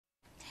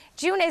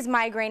June is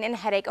Migraine and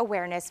Headache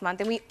Awareness Month,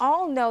 and we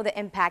all know the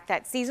impact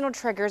that seasonal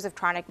triggers of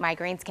chronic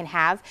migraines can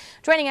have.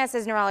 Joining us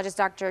is neurologist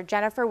Dr.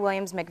 Jennifer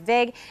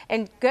Williams-McVig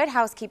and Good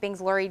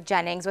Housekeeping's Lori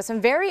Jennings with some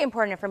very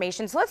important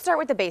information. So let's start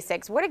with the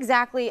basics. What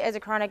exactly is a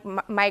chronic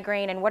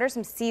migraine, and what are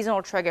some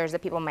seasonal triggers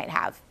that people might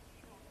have?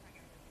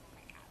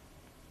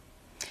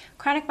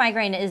 Chronic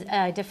migraine is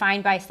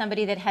defined by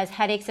somebody that has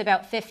headaches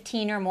about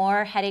 15 or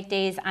more headache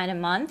days on a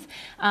month.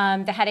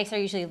 The headaches are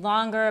usually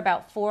longer,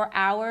 about 4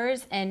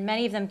 hours, and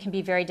many of them can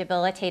be very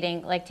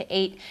debilitating,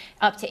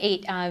 up to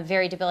eight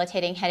very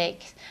debilitating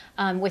headaches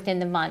within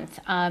the month.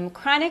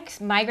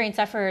 Chronic migraine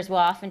sufferers will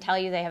often tell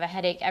you they have a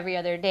headache every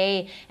other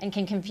day and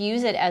can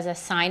confuse it as a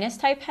sinus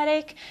type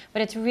headache,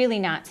 but it's really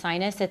not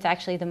sinus. It's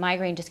actually the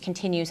migraine just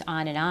continues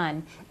on and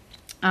on.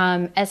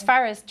 As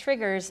far as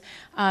triggers,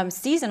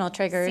 seasonal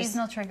triggers.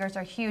 Seasonal triggers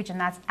are huge, and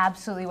that's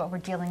absolutely what we're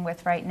dealing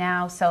with right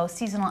now. So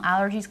seasonal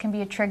allergies can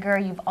be a trigger.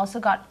 You've also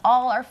got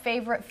all our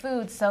favorite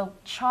foods, so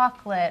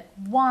chocolate,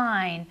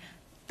 wine,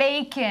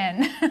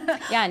 bacon.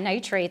 Yeah,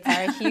 nitrates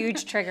are a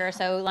huge trigger.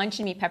 So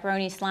luncheon meat,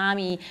 pepperoni,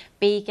 salami,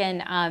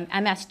 bacon,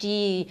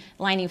 MSG,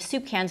 lining of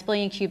soup cans,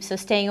 bouillon cubes. So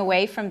staying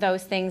away from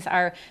those things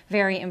are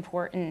very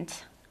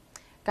important.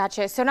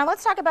 Gotcha. So now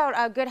let's talk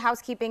about Good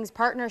Housekeeping's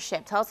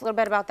partnership. Tell us a little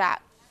bit about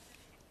that.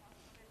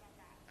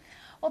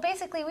 Well,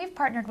 basically, we've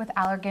partnered with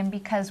Allergan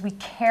because we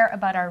care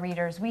about our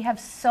readers. We have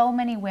so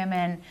many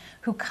women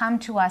who come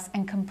to us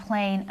and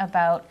complain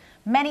about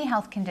many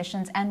health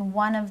conditions, and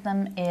one of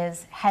them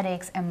is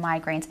headaches and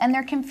migraines. And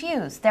they're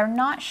confused. They're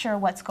not sure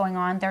what's going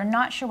on. They're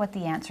not sure what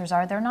the answers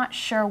are. They're not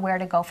sure where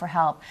to go for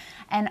help.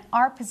 And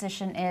our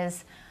position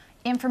is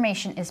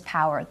information is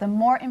power. The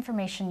more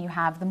information you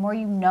have, the more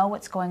you know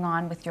what's going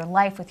on with your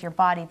life, with your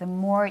body, the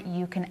more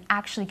you can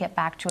actually get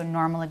back to a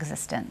normal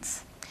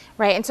existence.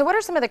 Right, and so what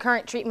are some of the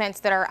current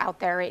treatments that are out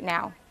there right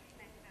now?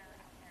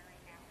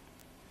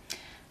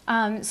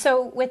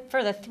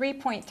 For the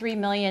 3.3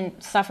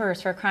 million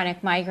sufferers for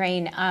chronic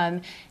migraine,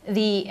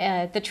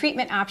 the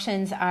treatment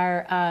options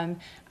are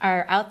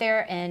out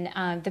there,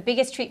 and the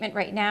biggest treatment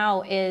right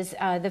now is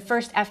the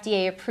first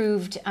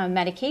FDA-approved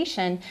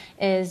medication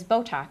is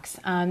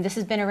Botox. This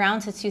has been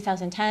around since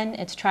 2010.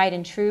 It's tried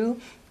and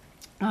true.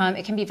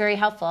 It can be very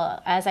helpful.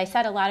 As I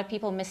said, a lot of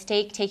people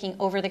mistake taking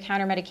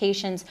over-the-counter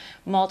medications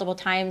multiple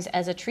times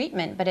as a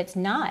treatment, but it's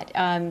not.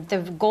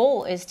 The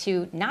goal is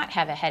to not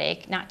have a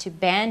headache, not to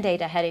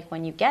band-aid a headache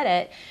when you get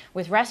it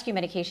with rescue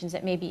medications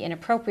that may be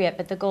inappropriate,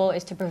 but the goal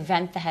is to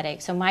prevent the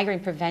headache. So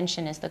migraine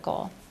prevention is the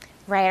goal.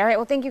 Right. All right.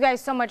 Well, thank you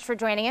guys so much for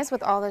joining us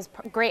with all this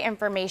great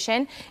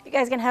information. You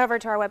guys can head over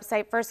to our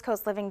website,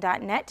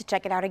 firstcoastliving.net, to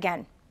check it out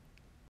again.